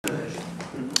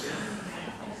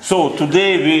So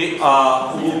today we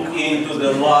look into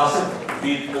the last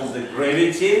bit of the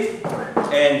gravity,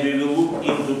 and we will look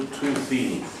into two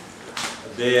things: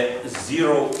 the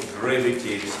zero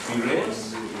gravity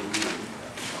experience,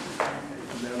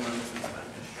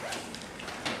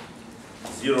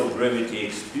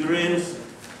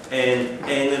 and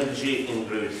energy in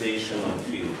gravitational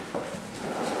field.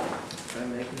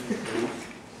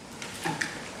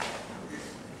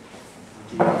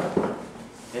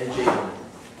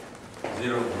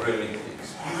 Zero gravity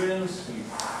experience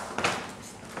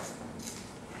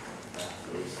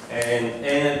and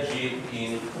energy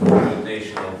in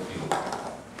gravitational field.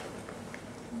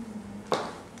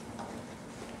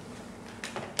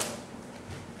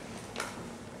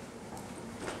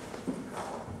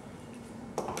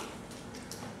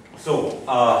 So,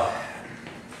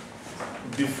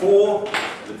 before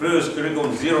the previous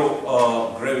curriculum,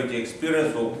 zero gravity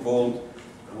experience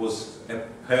was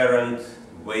apparent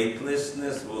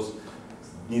weightlessness,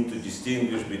 need to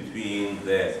distinguish between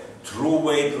the true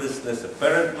weightlessness,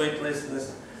 apparent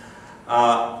weightlessness,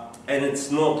 and it's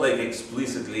not like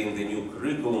explicitly in the new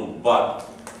curriculum, but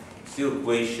still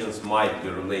questions might be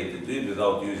related to it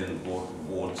without using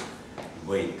words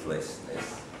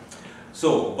weightlessness.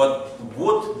 So, but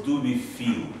what do we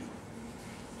feel?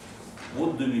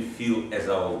 What do we feel as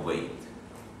our weight?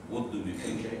 What do we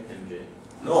feel? MJ.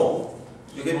 No.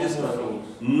 You can just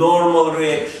normal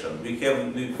reaction. We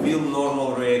feel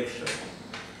normal reaction.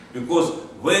 Because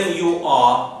when you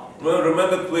are,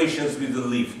 remember equations with the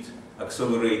lift,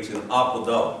 accelerating up or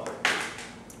down.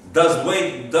 Does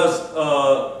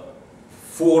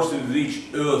force with which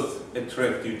Earth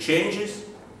attract you changes?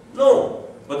 No.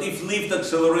 But if lift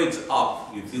accelerates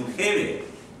up, you feel heavier.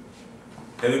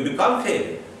 Have you become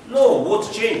heavy? No.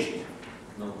 What's changing?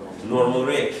 Normal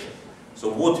reaction. So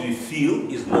what we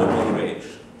feel is normal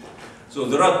reaction. So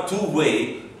there are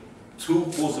two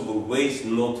possible ways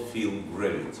not to feel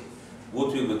gravity. What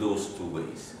will be those two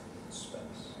ways?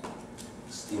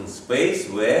 Space. In space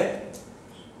where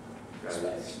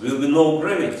will be no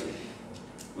gravity.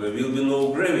 Where will be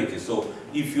no gravity. So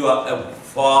if you are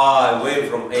far away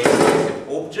from a specific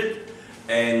object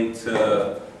and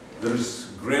there is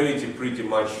gravity pretty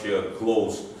much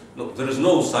close. No, there is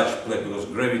no such place because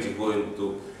gravity going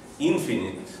to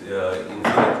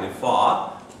infinitely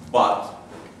far, but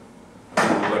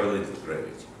very little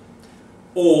gravity.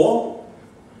 Or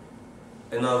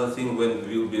another thing, when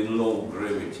there will be no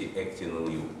gravity acting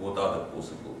on you. What are the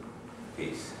possible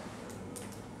cases?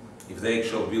 If the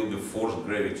actual will be forced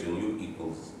gravity on you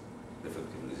equals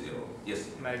effectively zero.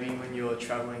 Yes? Maybe when you're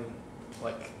traveling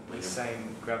like the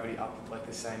same gravity up, like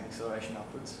the same acceleration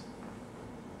upwards.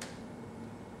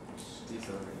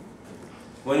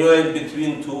 When you are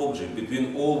between two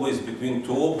objects, always between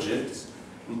two objects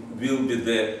will be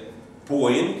the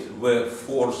point where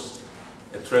force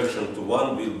attraction to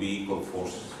one will be equal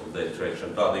force of the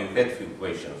attraction to other. You had few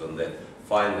questions on that.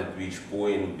 Find at which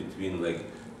point between like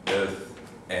Earth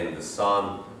and the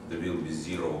Sun there will be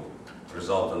zero,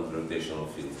 resultant gravitational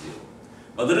field zero.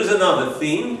 But there is another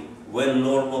thing when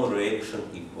normal reaction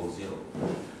equals zero.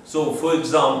 So for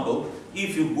example,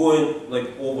 if you're going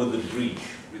like over the bridge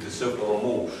with a circular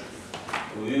motion,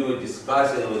 we were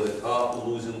discussing when the car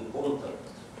losing contact.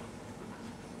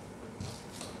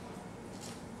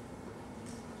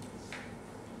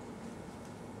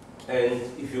 And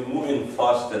if you're moving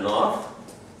fast enough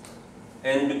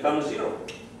and become zero,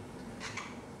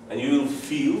 and you will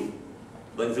feel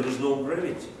like there is no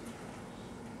gravity.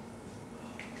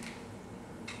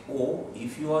 Or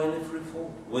if you are in a free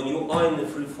fall. When you are in a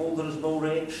free fall, there is no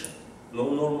reaction, no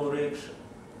normal reaction.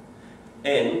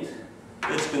 And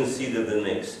let's consider the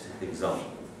next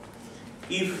example.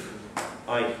 If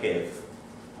I have,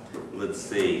 let's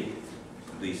say,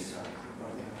 this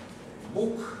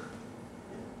book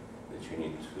that you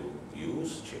need to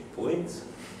use, checkpoints,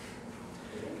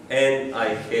 and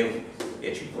I have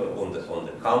on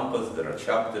the campus, there are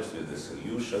chapters with the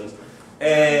solutions,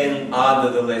 and under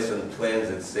the lesson plans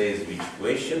it says which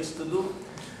questions to do.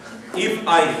 If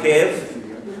I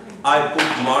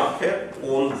put marker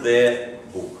on the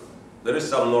book. There is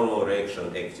some normal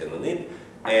reaction acting on it,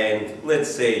 and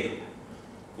let's say,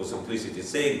 for simplicity's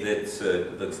sake, that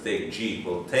let's take G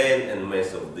equal 10 and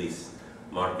mass of this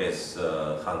marker is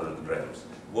 100 grams.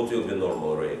 What will be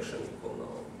normal reaction equal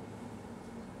now?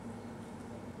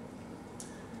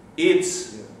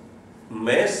 Its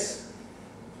mass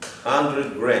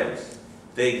 100 grams.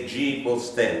 Take G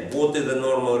equals 10. What is the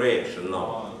normal reaction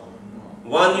now?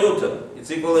 1 Newton.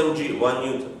 It's equal mg, 1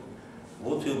 Newton.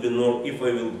 What will be normal if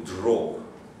I will drop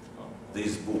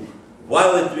this book?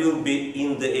 While it will be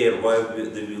in the air, while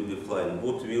they will be flying,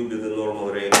 what will be the normal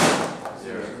reaction?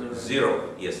 Zero.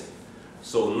 Zero, yes.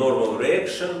 So normal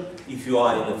reaction, if you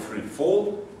are in a free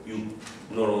fall,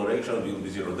 normal reaction will be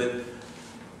zero. That,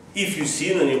 if you've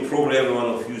seen, and you probably every one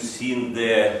of you seen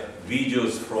the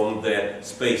videos from the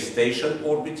space station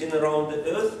orbiting around the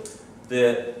Earth,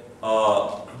 the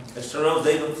astronauts,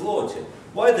 they were floating.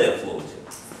 Why they are floating?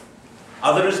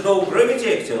 There is no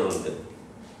gravity acting on them.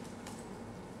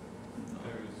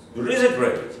 There is a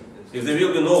gravity. If there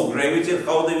will be no gravity,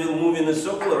 how they will move in a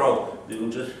circle around? They will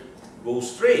just go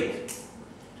straight.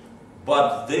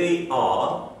 But they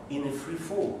are in a free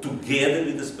fall, together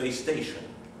with the space station.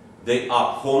 They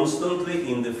are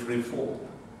constantly in the free fall.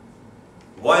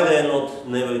 Why they are not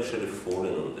never actually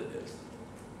falling on the Earth?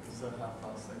 Because of how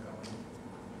fast they're going.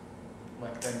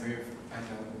 Like they move and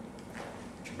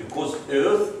Because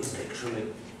Earth is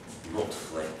actually not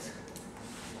flat,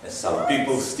 as some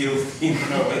people still think.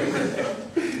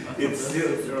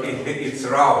 It's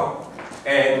round,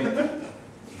 and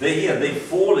they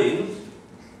fall in.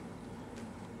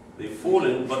 They fall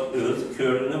in, but Earth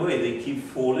curling away. They keep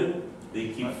falling. They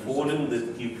keep falling.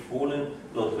 They keep falling.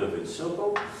 Not perfect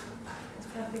circle,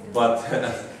 but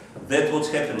that's what's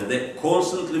happening. They're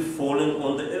constantly falling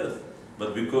on the Earth,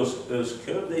 but because Earth's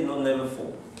curve, they don't never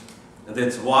fall. And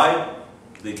that's why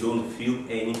they don't feel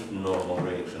any normal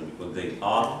reaction, because they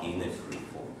are in a free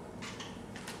fall.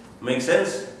 Make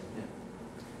sense? Yeah.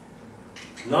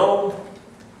 Now,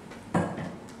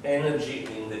 energy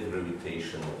in the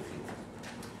gravitational field.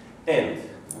 And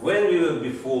when we were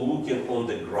before looking on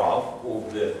the graph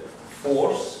of the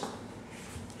force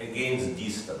against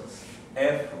distance,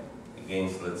 F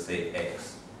against, let's say,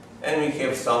 X, and we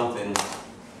have something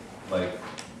like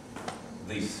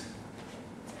this.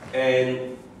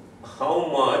 And how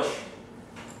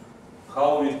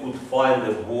we could find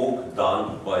the work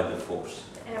done by the force?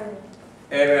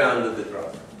 Area under the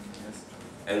graph. Yes.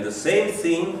 And the same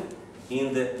thing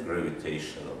in the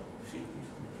gravitational field.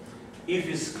 If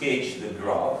you sketch the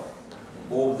graph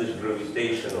of the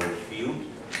gravitational field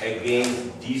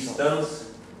against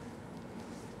distance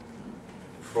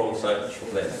from such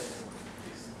planet,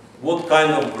 what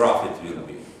kind of graph it will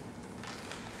be?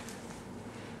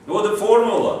 Know the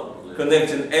formula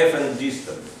connecting F and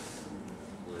distance.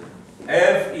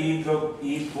 F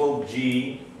equal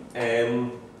G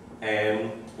M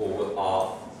over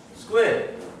R squared.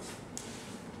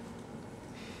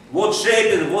 What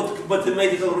shape and what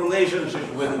mathematical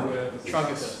relationship with it?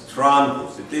 truncus.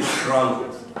 Truncus. It is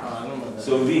truncus.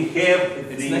 So we have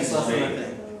this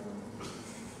shape.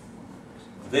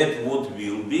 That what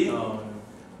will be?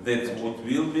 That what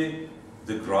will be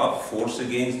the graph force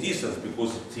against distance,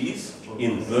 because it is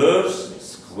inverse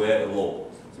square law.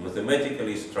 So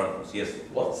mathematically it's truncus. Yes?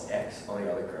 What's X on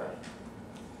the other graph?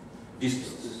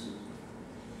 Distance.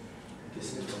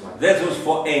 Distance from my... That was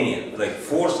for any, like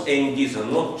force any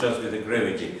distance, not just with the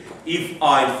gravity. If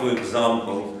I, for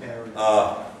example,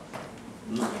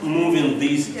 moving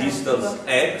this distance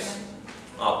x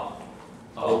up,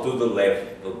 or to the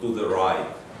left, or to the right,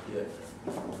 Yeah.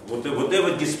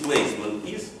 whatever displacement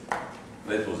is,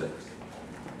 that was x.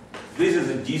 This is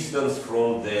the distance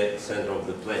from the center of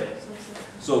the planet.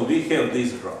 So we have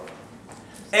this graph.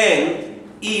 And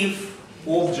if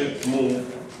object move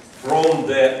from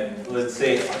the, let's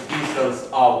say, distance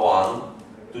r1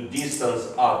 to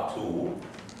distance r2,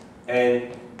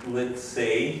 and let's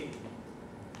say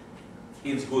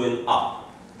it's going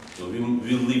up. So we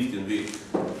lift and we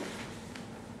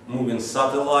moving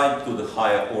satellite to the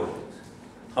higher orbit.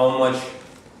 How much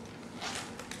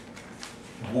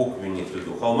work we need to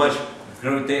do? How much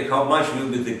will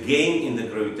be the gain in the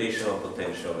gravitational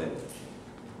potential energy?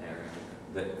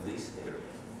 This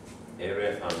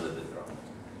area under the ground.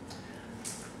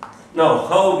 Now,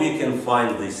 how we can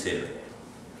find this area?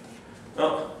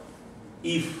 Now,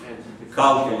 if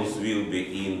calculus will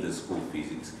be in the school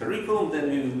physics curriculum, then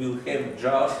we will have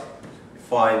just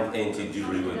find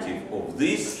antiderivative of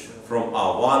this from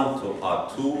R1 to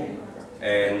R2,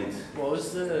 and what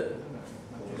was the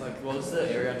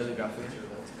area under the graph?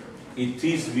 it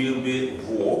is will be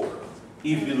work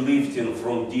if we lifting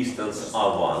from distance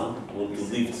R1, want to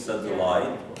lift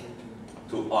satellite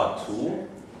to R2,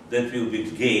 that will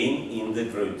be gain in the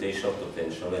gravitational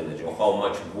potential energy, or how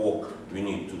much work we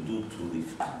need to do to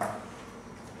lift.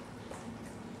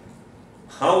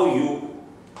 How you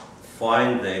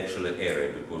find the actual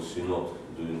area, because you're not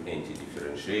doing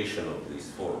anti-differentiation of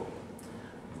this form.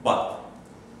 But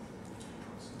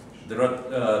there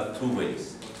are two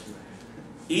ways.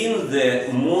 In the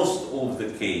most of the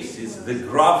cases, the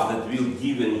graph that will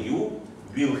given you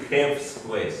will have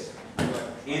squares.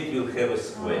 it will have a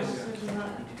square.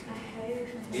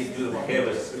 It will have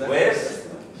a square,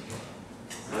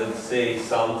 let's say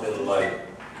something like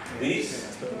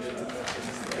this.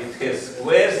 It has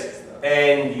squares,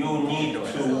 and you need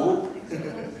to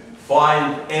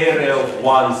find area of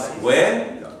one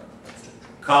square,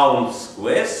 count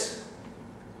squares.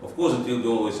 Of course, it will be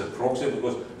always approximate,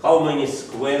 because how many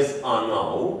squares are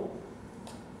now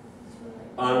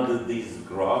under this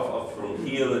graph from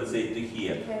here, let's say, to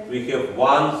here? We have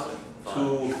 1,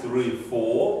 2, 3,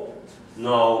 4.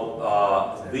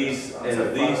 Now, this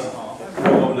and this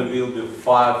probably will be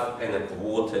 5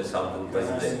 1/4, something like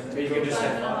that. You can just say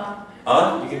 5.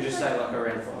 Huh? You can just say like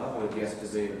around 5, or do you have to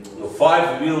be? No,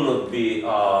 5 will not be.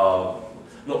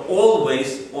 No,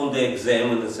 always on the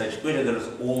exam in such question there is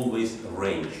always a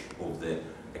range of the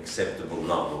acceptable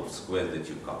number of squares that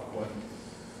you count.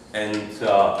 And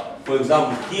for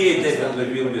example, here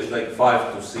definitely will be like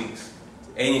 5 to 6.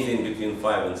 Anything between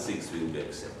 5 and 6 will be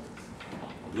accepted,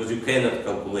 because you cannot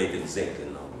calculate exactly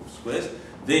number of squares.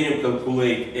 Then you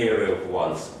calculate area of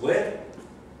one square,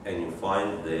 and you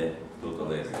find the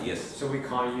total area. Yes. So we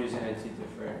can't use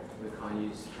anti-differentiation. We can't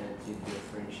use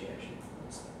anti-differentiation.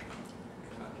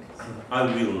 I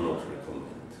will not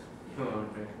recommend. Oh,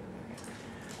 okay.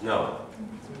 Now,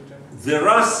 there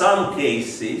are some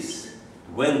cases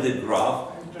when the graph,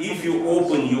 if you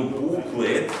open your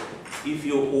booklet,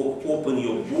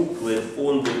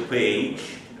 on the page,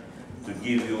 to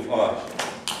give you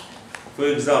for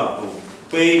example,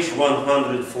 page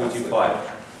 145.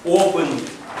 Open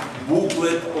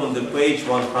booklet on the page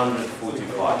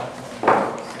 145.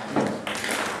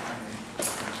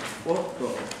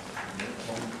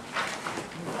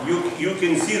 You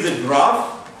can see the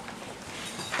graph,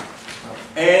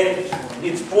 and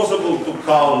it's possible to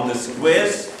count the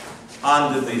squares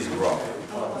under this graph.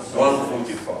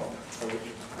 145.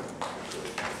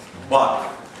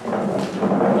 But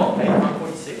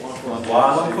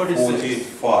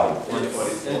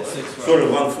 145. Sorry,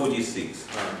 146.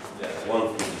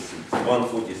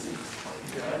 146.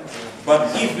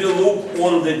 But if we look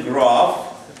on the graph,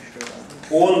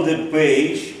 on the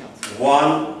page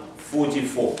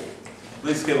 144.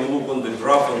 Please have a look on the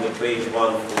graph on the page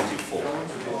 144.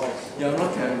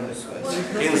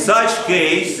 In such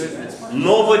case,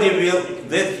 nobody will,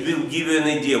 that will give you an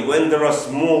idea when there are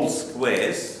small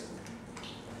squares,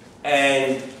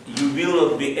 and you will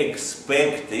not be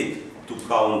expected to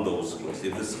count those squares.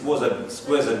 If the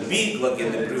squares are big, like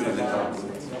in the previous example.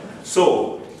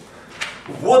 So,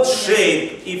 what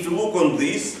shape, if you look on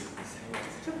this,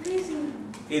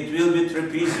 it will be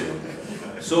trapezium.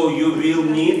 So you will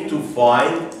need to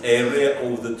find area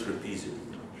of the trapezium.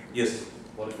 Yes?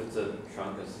 What if it's a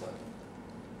truncus?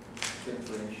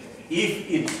 If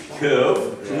it's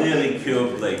curved, clearly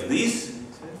curved like this,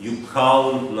 you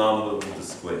count number of the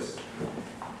squares.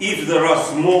 If there are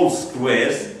small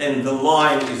squares and the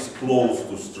line is close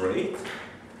to straight,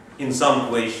 in some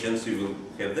questions you will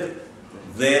have that,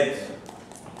 that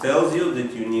tells you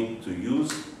that you need to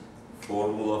use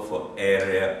formula for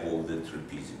area of the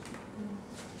trapezium.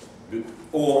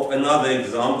 Or another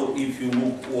example, if you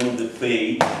look on the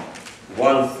page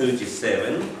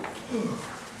 137,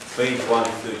 page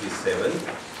 137,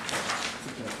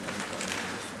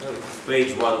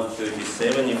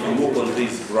 if you look on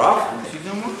this graph,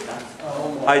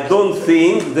 I don't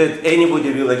think that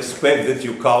anybody will expect that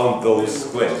you count those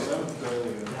squares.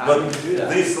 But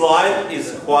this line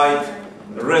is quite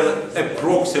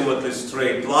approximately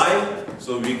straight line,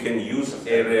 so we can use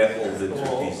area of the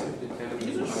trapezium.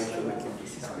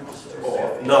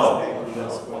 Now,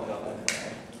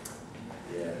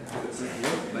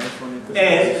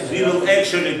 and we will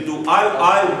actually do,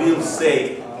 I will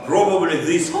say probably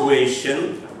this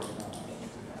question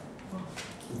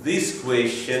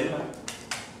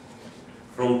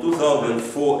from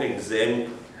 2004 exam,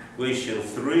 question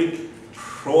 3,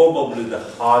 probably the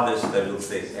hardest, I will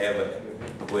say, ever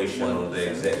question on the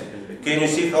exam. Can you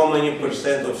see how many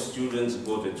 % of students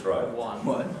got it right?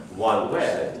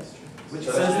 1%. Which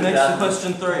says next to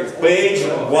question 3. Page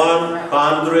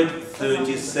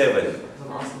 137.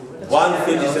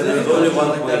 137, there's only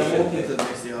one question.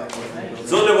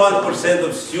 It's only 1%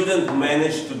 of students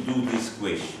manage to do this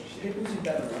question.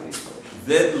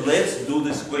 Then let's do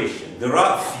this question. There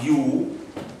are few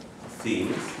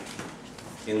things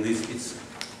in this.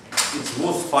 It's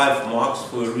worth 5 marks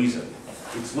for a reason.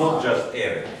 It's not just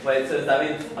area. Wait, so that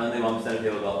means only 1% of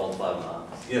people got all 5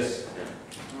 marks? Yes.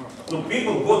 So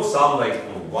people got some like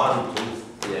 1, 2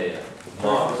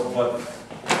 marks, but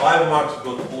 5 marks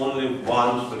got only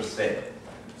 1%.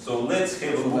 So let's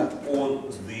have a look on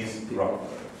this graph.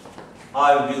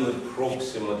 I will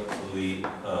approximately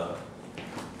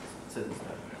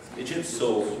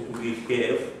So we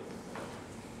have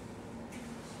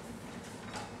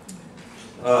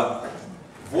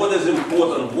what is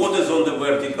important, what is on the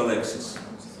vertical axis?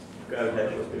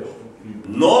 Gravitational field.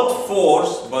 Not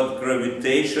force, but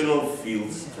gravitational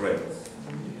field strength.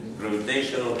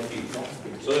 Gravitational field.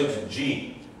 So it's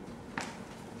G.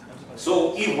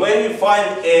 So when we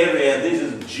find area, this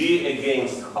is G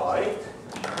against height.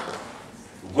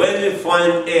 When we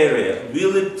find area,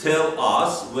 will it tell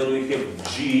us when we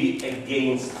have G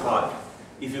against height?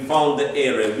 If we found the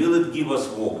area, will it give us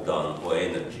work done or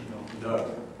energy? No.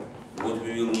 What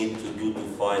we will need to do to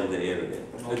find the area?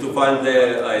 To find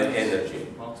the energy?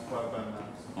 Multiply by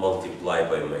mass. Multiply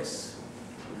by mass.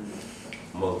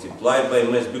 Multiply by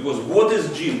mass, because what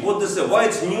is G? Why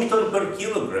it's Newton per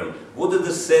kilogram? What is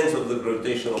the sense of the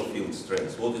gravitational field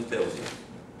strength? What it tells you?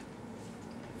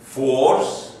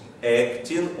 Force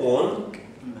acting on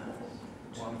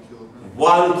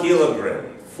 1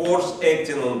 kilogram. Force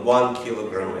acting on 1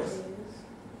 kilogram mass.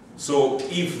 So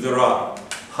if there are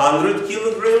 100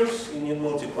 kilograms, you need to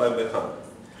multiply by 100.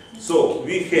 So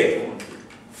we have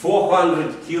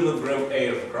 400 kilogram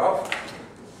aircraft,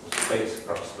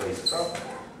 spacecraft,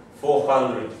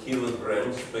 400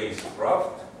 kilogram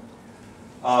spacecraft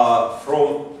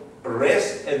from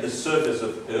rest at the surface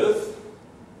of Earth.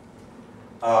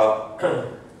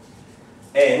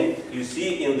 And you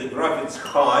see in the graph it's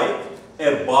height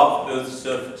above Earth's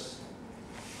surface.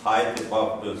 Height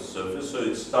above Earth's surface. So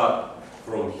it starts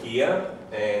from here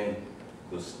and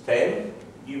goes 10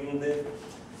 given there.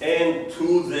 And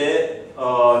to the,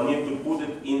 need to put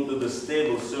it into the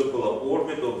stable circular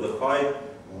orbit of the height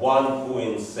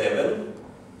 1.7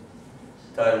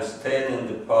 times 10 in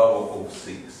the power of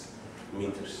 6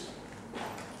 meters.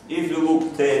 If you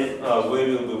look 10, where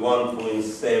will be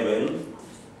 1.7?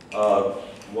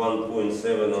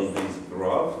 1.7 on this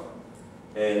graph,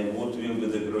 and what will be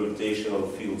the gravitational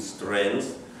field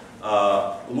strength?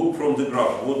 Look from the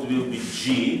graph, what will be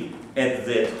G at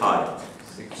that height?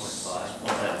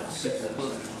 6.5.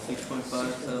 6.5,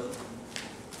 so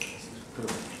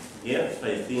Yeah,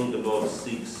 I think about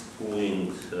 6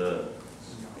 point. oh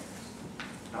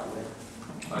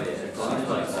yeah, it's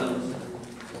like some.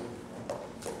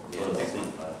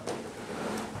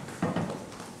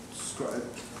 Scribe.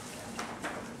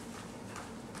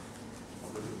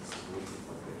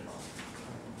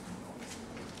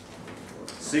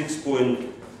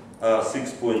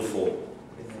 6.4.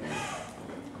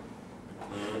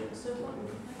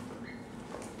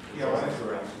 Yeah, why is it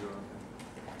around zero.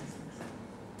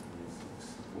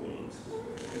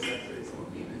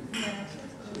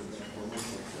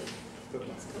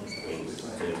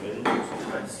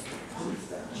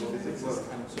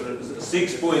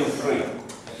 6.3.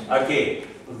 Okay,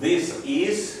 this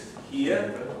is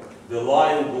here, the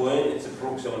line going, it's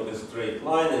approximately a straight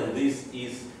line, and this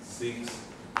is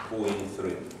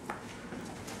 6.3.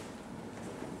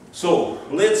 So,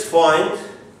 let's find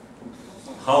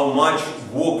how much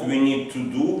work we need to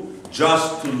do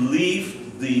just to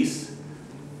leave this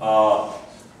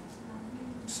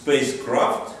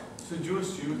spacecraft. So do you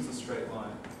assume it's a straight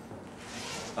line?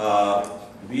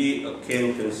 We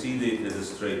can consider it as a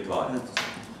straight line.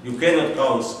 You cannot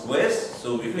count squares,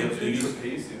 so we have to use.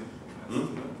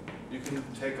 You can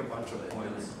take a bunch of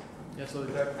points. Yeah, so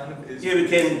that kind of is. Yeah, we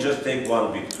can just take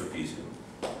one big trapezium.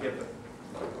 Yeah, but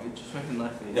Just making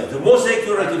life easy. Yeah, the most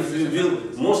accurate if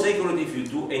you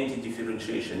do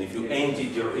anti-differentiation. If you do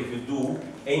anti-derivative of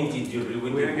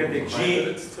G,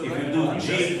 if you do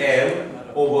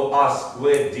Gm over R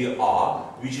squared dr,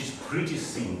 which is pretty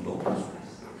simple,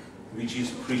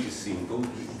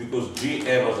 because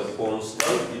Gm is a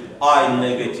constant, I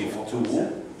negative 2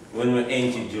 when we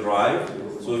anti-derive,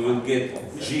 so we will get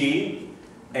Gm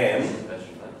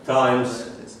times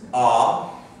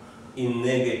R in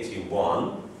negative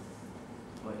 1,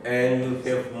 and we'll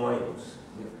have minus.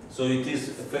 So it is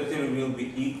effectively will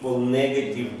be equal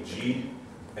negative Gm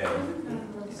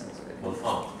on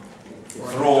R.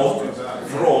 From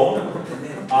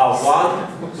R1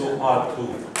 to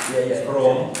R2.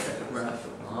 From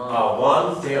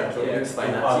R1 to R2.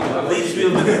 This will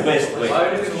be the best way.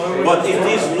 But it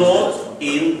is not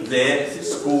in the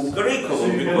school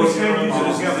curriculum because there is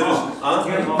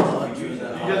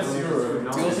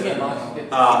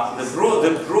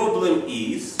the problem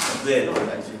is that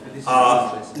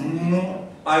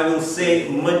I will say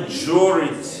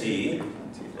majority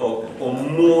or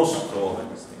most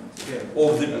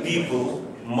of the people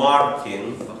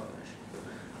marking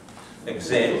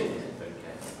exam,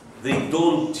 they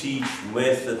don't teach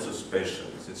methods of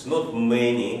specialists. It's not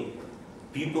many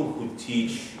people who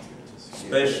teach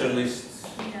specialists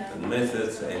and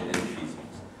methods and physics.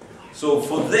 So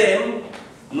for them,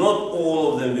 not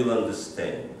all of them will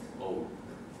understand.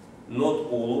 Not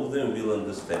all of them will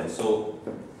understand. So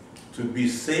to be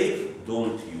safe,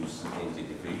 don't use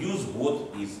anti-decay. Use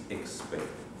what is expected.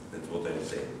 That's what I'm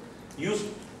saying. Use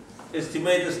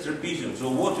estimated trapezium. So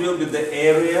what will be the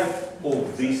area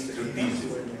of this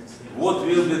trapezium? What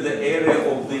will be the area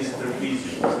of this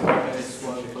trapezium?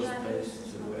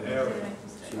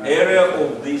 Area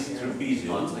of this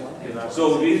trapezium.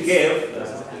 So we have,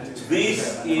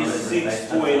 this is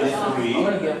 6.3.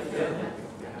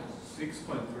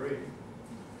 6.3.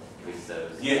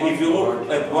 Yeah, if you look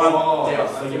at one,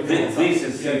 this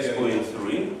is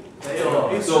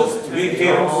 6.3. So we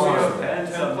have,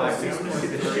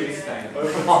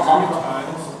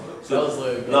 so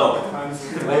now,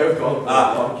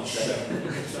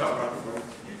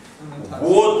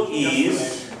 what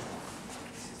is,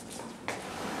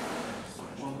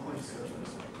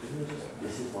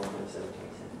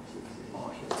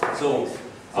 so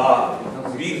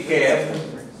we have,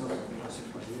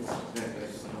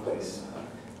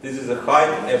 this is the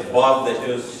height above the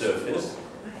Earth's surface.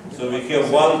 So we have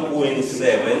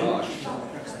 1.7.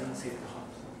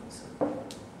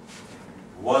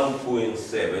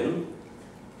 1.7.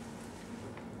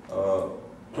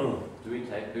 Do we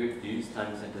use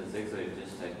times 10 to the 6 or you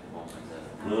just take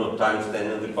 1.7? No, times 10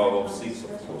 to the power of 6, of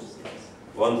course.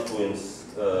 1. You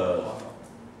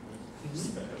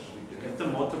have to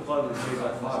multiply the 3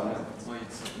 by 5, man.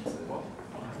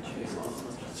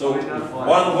 So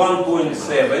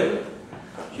 1.7.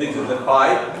 This is the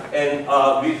height, and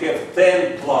we have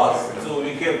 10 plus. So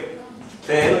we have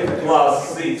 10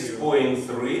 plus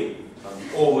 6.3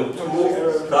 over 2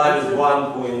 times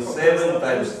 1.7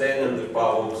 times 10 in the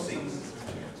power of 6.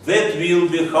 That will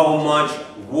be how much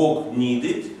work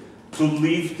needed to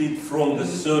lift it from the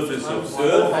surface of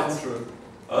Earth.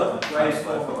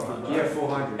 Yeah,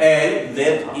 400. And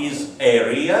that is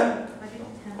area.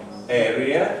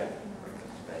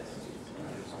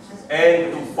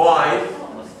 And to find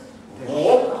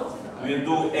work, we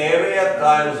do area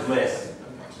times mass.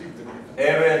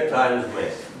 Area times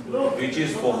mass, which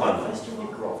is 400.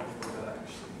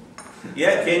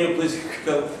 Yeah, can you please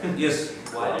go? Yes.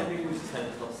 Why did we use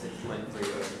 10 plus 6.3 over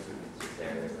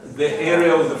area? The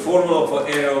area of the formula for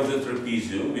area of the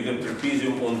trapezium, we have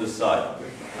trapezium on the side.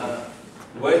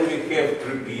 When we have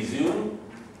trapezium,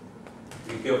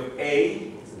 we have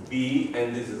A, B,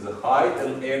 and this is the height,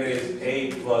 and area is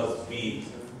A plus B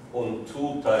on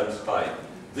 2 times height.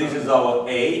 This is our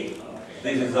A,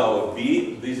 this is our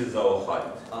B, this is our height.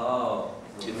 Oh.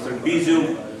 It's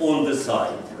trapezium on the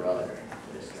side.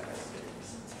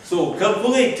 So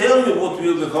calculate, tell me what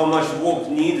will be, how much work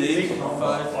needed.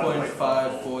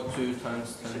 5.542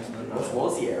 times 10 to the 9. What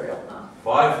was the area?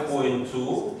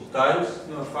 5.2 times,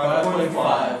 No,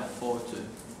 5.542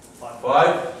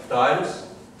 5 times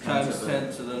times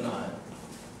 10 to the 9.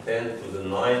 10 to the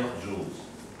 9 joules.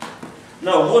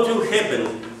 Now what will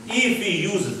happen if we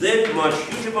use that much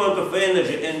huge amount of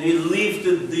energy and we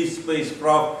lifted this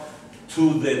spacecraft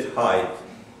to that height?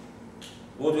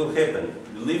 What will happen?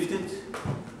 We lift it,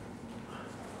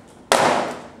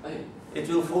 it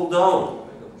will fall down.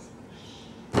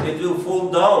 It will fall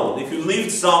down. If you lift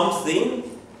something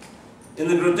in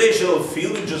the gravitational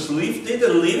field, you just lift it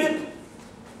and leave it,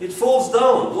 it falls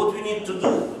down. What we need to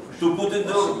do to put it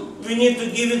down? We need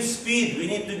to give it speed, we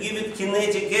need to give it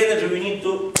kinetic energy, we need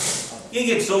to kick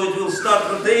it so it will start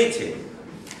rotating.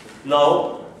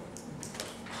 Now,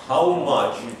 how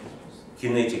much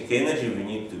kinetic energy we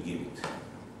need to give it?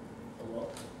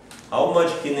 How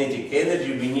much kinetic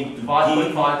energy we need to 5.5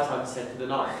 give? times 10 to the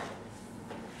 9.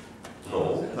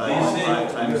 No,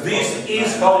 this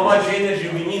is how much energy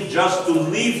we need just to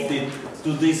lift it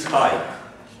to this height.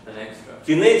 An extra.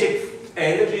 Kinetic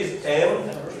energy is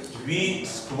mv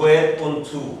squared on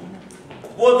 2.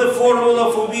 What the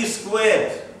formula for v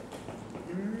squared?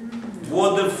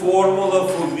 What the formula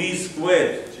for v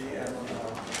squared?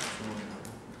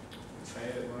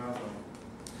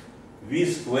 V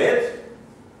squared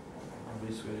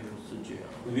V squared equals to G.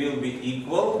 will be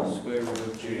equal, Square root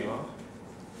of G.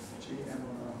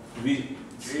 V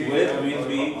squared will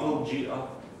be equal gr.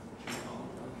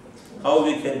 How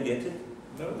we can get it?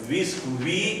 V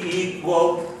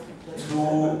equal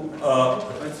to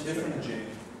That's different G.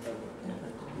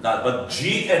 that, but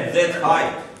g at that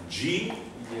height. G,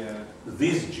 Yeah.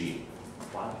 this G.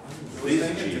 We're This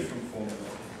saying a G. different formula.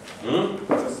 Hmm?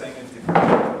 We're saying a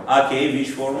different Okay,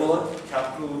 which formula?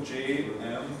 capital G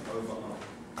M over R.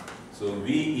 So V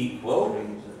equal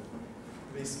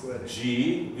V squared.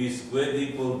 G, V squared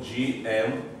equal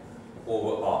Gm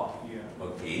over R. Yeah.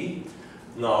 Okay.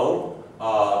 Now,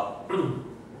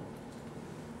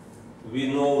 we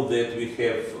know that we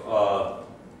have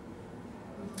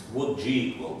what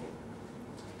G equal?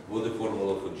 What the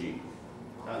formula for G?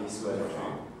 E squared.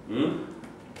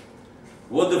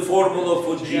 What the formula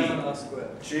for G?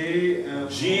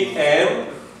 Gm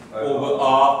over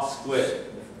R squared.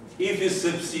 If you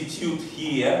substitute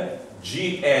here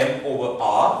Gm over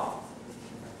R,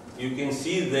 you can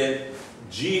see that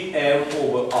Gm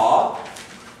over R,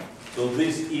 so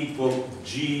this equals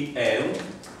Gm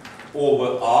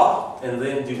over R and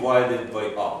then divided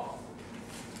by R.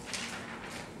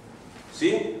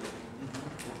 See?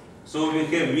 So we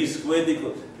have V squared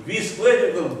equal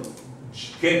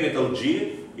capital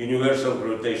G, universal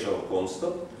gravitational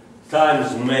constant,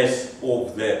 times mass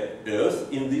of the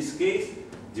Earth in this case,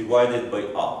 divided by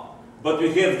R. But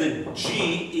we have the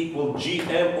G equal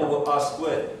Gm over R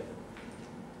squared.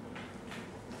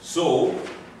 So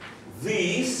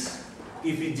this,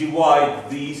 if we divide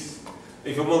this,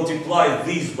 if you multiply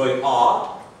this by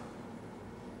R,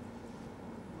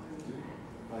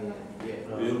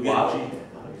 we'll get G.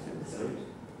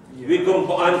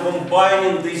 I'm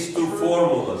combining these two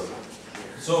formulas.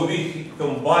 So we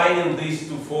combining these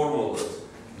two formulas,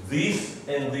 this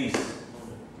and this.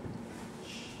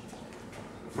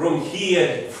 From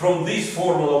here, from this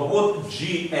formula, what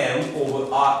Gm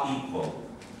over R equal?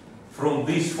 From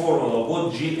this formula,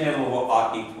 what Gm over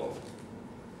R equal?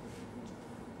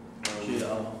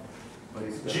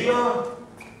 GR.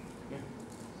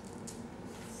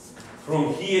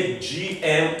 From here,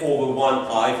 Gm over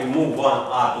 1R, if we move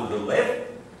 1R to the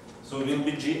left, so it will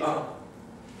be GR.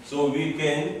 So we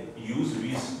can use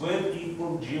V squared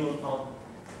equal G on R.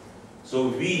 So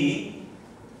V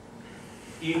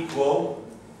equal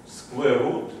square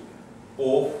root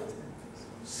of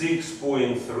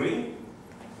 6.3,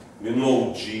 we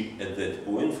know G at that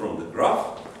point from the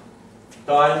graph,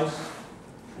 times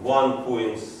 1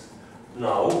 point,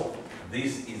 now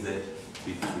this is a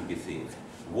bit tricky thing.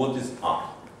 What is R?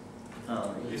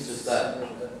 It's just that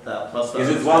plus. Is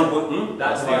it 1 point?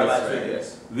 That's the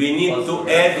radius. We need Plus to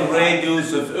the add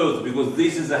radius. radius of Earth because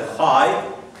this is a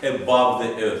height above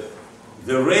the Earth.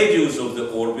 The radius of the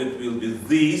orbit will be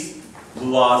this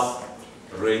plus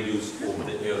radius of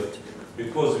the Earth.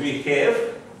 Because we have,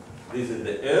 this is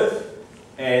the Earth,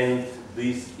 and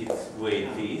this is where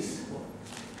it is,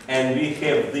 and we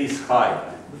have this height.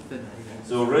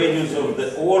 So radius of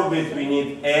the orbit, we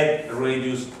need add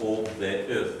radius of the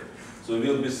Earth. So it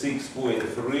will be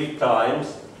 6.3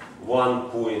 times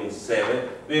 1.7.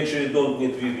 We actually don't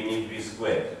need V, we need V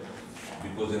squared.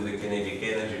 Because in the kinetic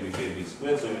energy we have V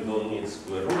squared, so we don't need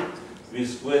square root. V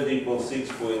squared equals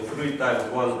 6.3 times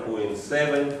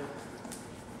 1.7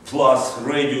 plus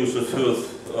radius of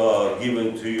Earth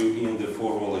given to you in the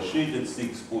formula sheet at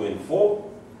 6.4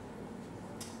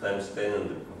 times 10 in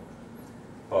the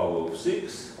power of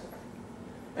 6.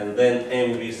 And then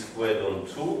mv squared on 2,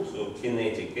 so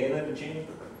kinetic energy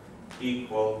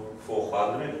equal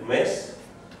 400 mass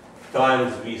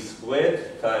times v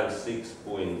squared times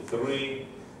 6.3,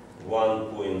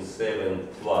 1.7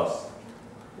 plus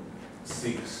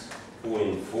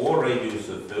 6.4 radius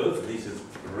of Earth. This is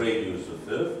radius of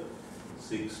Earth.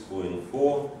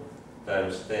 6.4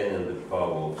 times 10 in the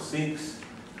power of 6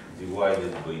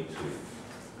 divided by 2.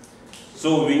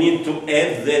 So we need to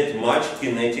add that much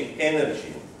kinetic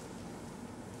energy.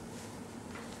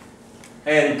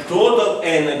 And total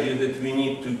energy that we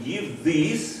need to give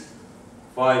this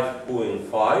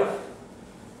 5.5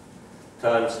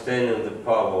 times 10 in the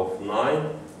power of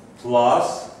 9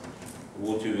 plus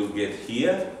what you will get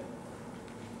here.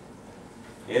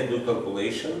 Yeah, do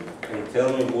calculation and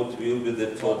tell me what will be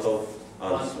the total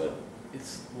answer.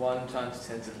 It's 1 times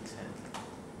 10 to the 10.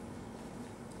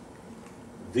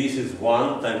 This is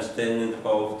 1 times 10 in the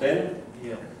power of 10.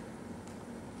 Yeah.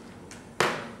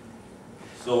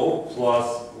 So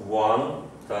plus 1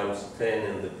 times 10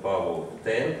 in the power of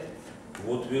 10.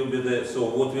 What will be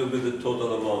the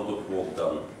total amount of work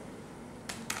done?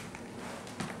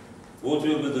 What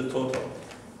will be the total?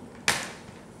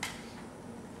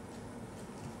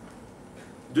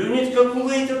 Do you need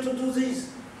calculator to do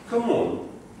this? Come on.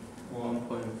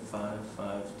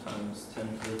 1.55 times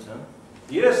 10 to the 10.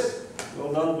 Yes.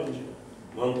 Well done, Benji.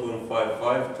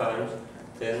 1.55 times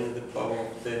 10 in the power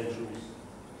of 10 joules.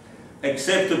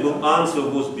 Acceptable answer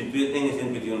was between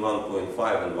anything between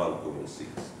 1.5 and 1.6.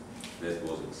 That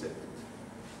was accepted.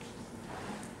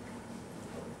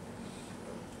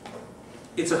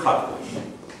 It's a hard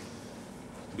question.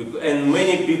 And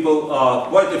many people,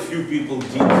 quite a few people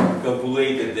did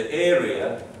calculate the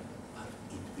area, but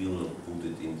it will not put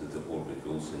it into the orbit.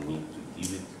 We also need to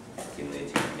give it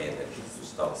kinetic energy to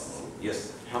start.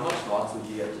 Yes? How much light would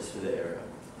you get just for the area?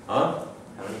 Huh?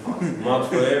 Marked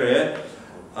for area.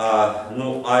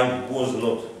 No, I was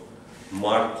not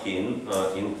marking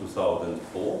in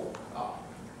 2004.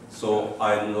 So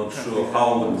I'm not sure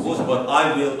how it was, but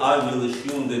I will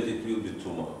assume that it will be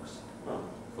 2 marks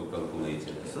for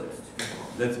calculating it.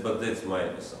 That's my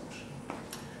assumption.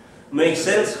 Makes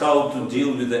sense how to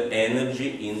deal with the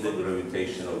energy in the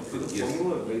gravitational field. Yes.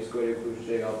 Formula V squared equals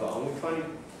GR, but are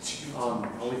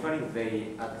we finding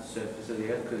V at the surface of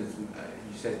the Earth? Because you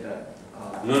said that.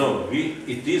 No,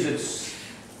 it is at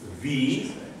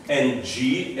V and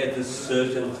G at a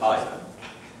certain height,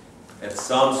 at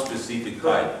some specific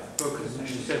height. Because you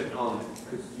said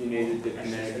because you needed the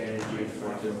kinetic energy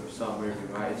for it to start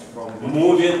moving, right? It's from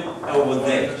Moving over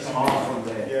there. from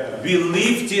there. We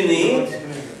lifted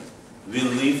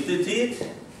it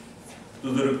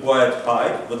to the required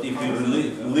height, but if you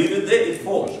leave it there, it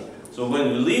falls. So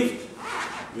when we lift,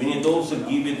 we need also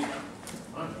give it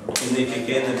kinetic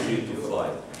energy to fly.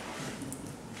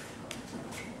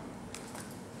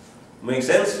 Make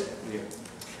sense? Yeah.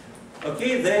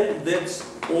 Okay, then that's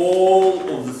all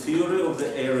of the theory of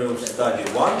the area of study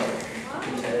 1.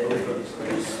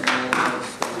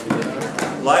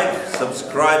 Like,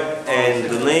 subscribe and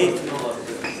donate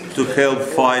to help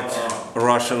fight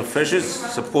Russian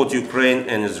fascists, support Ukraine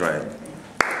and Israel.